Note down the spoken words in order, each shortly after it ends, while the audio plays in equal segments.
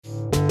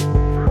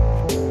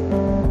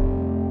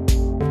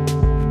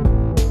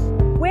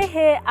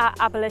at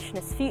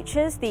Abolitionist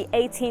Futures, the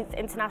 18th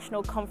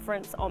International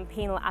Conference on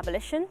Penal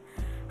Abolition.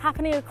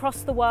 Happening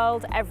across the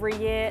world every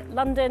year,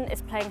 London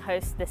is playing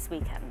host this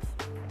weekend.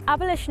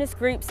 Abolitionist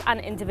groups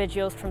and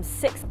individuals from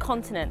 6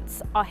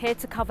 continents are here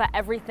to cover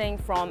everything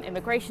from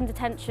immigration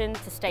detention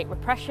to state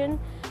repression,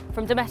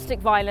 from domestic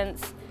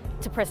violence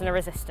to prisoner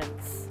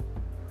resistance.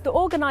 The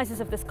organisers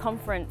of this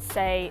conference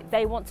say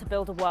they want to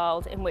build a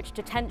world in which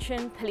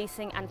detention,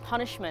 policing and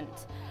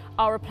punishment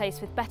are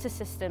replaced with better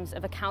systems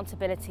of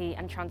accountability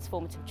and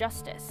transformative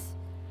justice.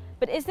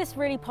 But is this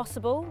really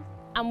possible?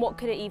 And what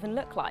could it even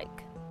look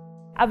like?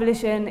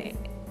 Abolition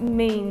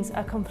means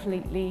a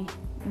completely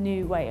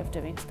new way of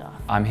doing stuff.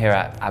 I'm here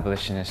at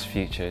Abolitionist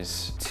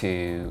Futures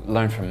to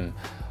learn from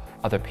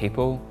other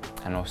people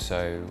and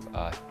also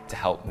to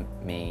help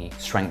me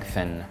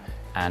strengthen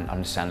and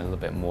understand a little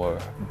bit more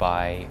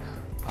by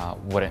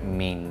what it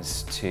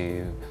means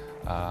to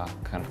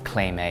kind of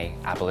claim an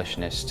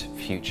abolitionist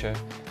future.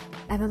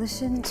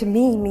 Abolition to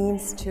me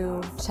means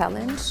to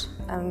challenge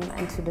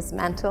and to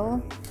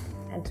dismantle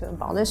and to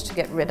abolish, to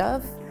get rid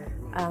of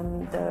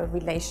the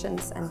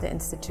relations and the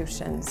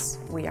institutions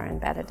we are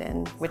embedded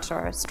in, which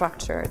are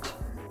structured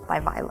by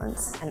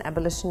violence. And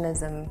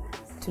abolitionism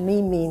to me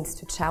means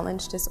to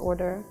challenge this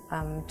order,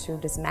 to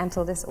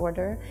dismantle this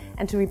order,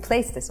 and to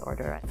replace this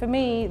order. For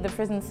me, the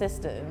prison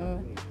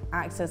system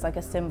acts as like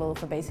a symbol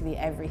for basically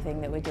everything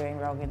that we're doing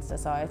wrong in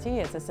society.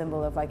 It's a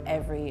symbol of like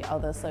every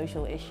other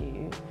social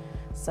issue.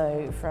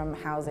 So from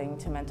housing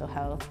to mental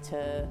health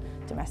to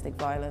domestic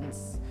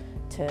violence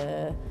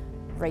to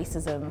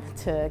racism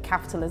to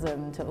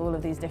capitalism to all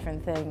of these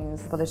different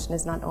things. Abolition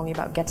is not only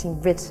about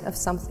getting rid of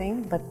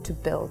something, but to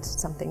build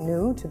something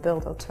new, to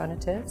build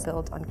alternatives,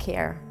 build on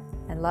care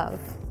and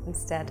love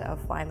instead of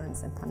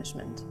violence and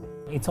punishment.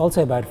 It's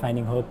also about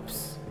finding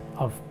hopes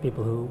of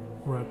people who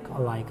work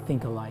alike,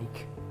 think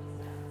alike,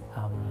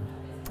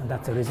 and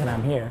that's the reason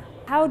I'm here.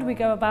 How do we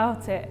go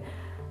about it?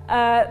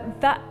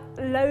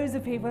 Loads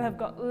of people have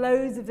got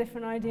loads of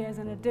different ideas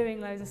and are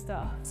doing loads of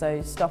stuff.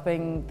 So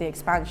stopping the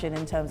expansion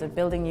in terms of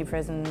building new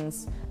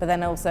prisons, but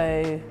then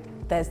also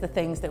there's the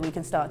things that we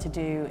can start to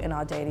do in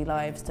our daily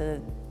lives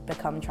to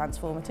become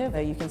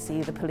transformative. You can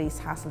see the police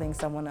hassling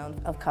someone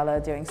of colour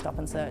doing stop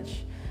and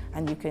search,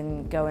 and you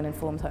can go and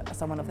inform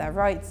someone of their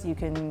rights. You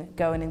can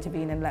go and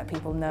intervene and let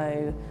people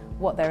know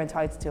what they're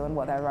entitled to and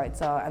what their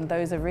rights are. And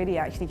those are really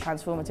actually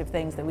transformative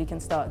things that we can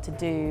start to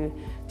do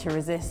to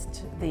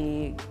resist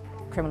the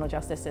criminal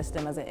justice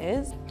system as it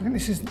is. I think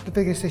this is the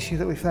biggest issue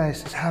that we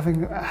face, is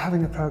having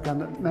a programme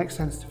that makes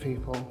sense to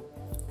people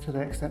to the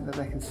extent that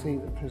they can see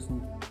that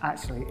prison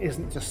actually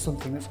isn't just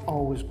something that's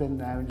always been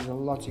there and is a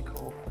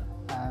logical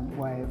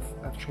way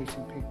of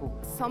treating people.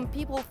 Some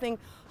people think,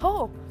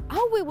 oh,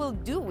 how we will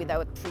do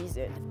without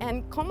prison?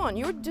 And come on,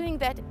 you're doing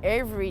that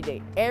every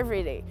day,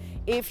 every day.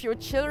 If your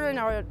children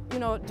are,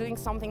 doing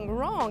something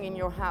wrong in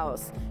your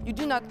house, you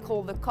do not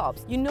call the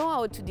cops. You know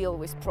how to deal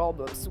with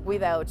problems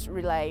without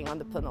relying on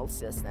the penal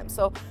system.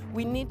 So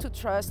we need to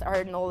trust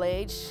our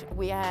knowledge.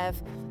 We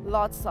have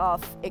lots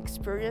of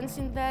experience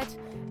in that,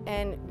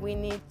 and we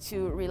need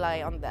to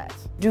rely on that.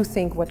 I do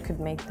think what could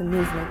make the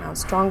movement now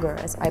stronger,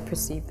 as I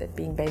perceive that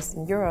being based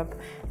in Europe,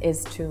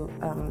 is to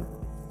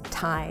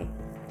tie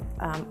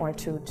or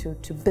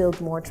to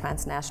build more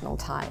transnational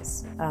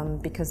ties,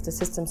 because the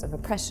systems of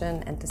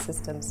oppression and the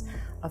systems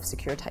of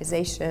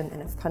securitization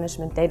and of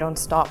punishment, they don't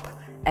stop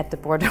at the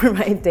border,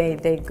 right? They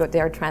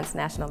are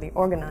transnationally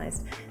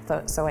organized.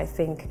 So I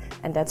think,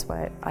 and that's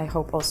why I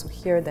hope also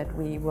here that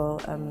we will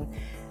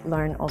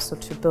learn also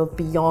to build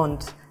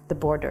beyond the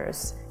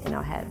borders in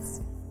our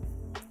heads.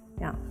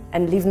 Yeah,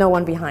 and leave no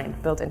one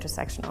behind, build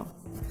intersectional.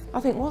 I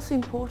think what's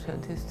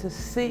important is to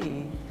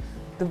see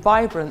the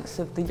vibrance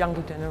of the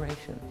younger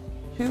generation.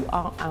 Who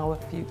are our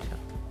future?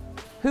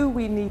 Who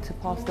we need to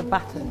pass the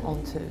baton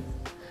on to?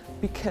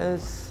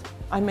 Because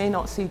I may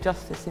not see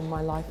justice in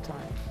my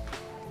lifetime,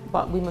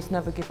 but we must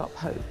never give up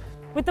hope.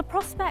 With the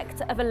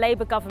prospect of a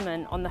Labour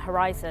government on the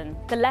horizon,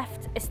 the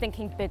left is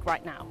thinking big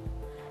right now.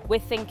 We're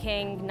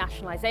thinking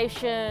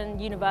nationalisation,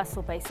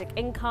 universal basic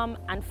income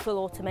and full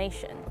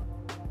automation.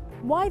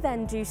 Why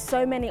then do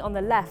so many on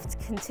the left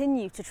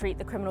continue to treat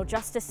the criminal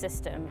justice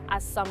system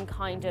as some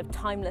kind of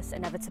timeless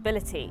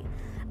inevitability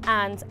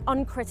and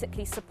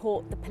uncritically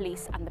support the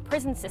police and the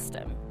prison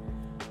system?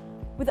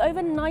 With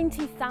over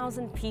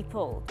 90,000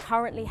 people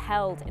currently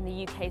held in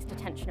the UK's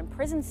detention and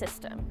prison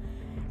system,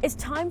 it's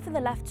time for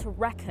the left to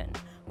reckon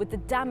with the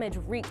damage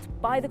wreaked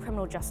by the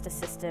criminal justice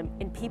system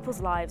in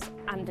people's lives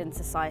and in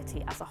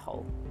society as a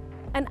whole.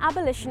 An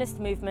abolitionist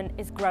movement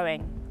is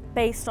growing,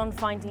 based on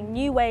finding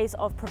new ways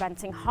of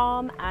preventing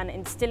harm and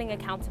instilling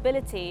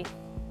accountability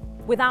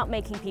without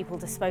making people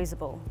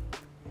disposable.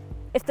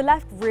 If the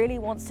left really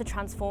wants to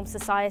transform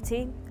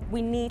society,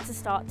 we need to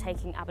start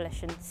taking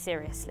abolition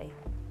seriously.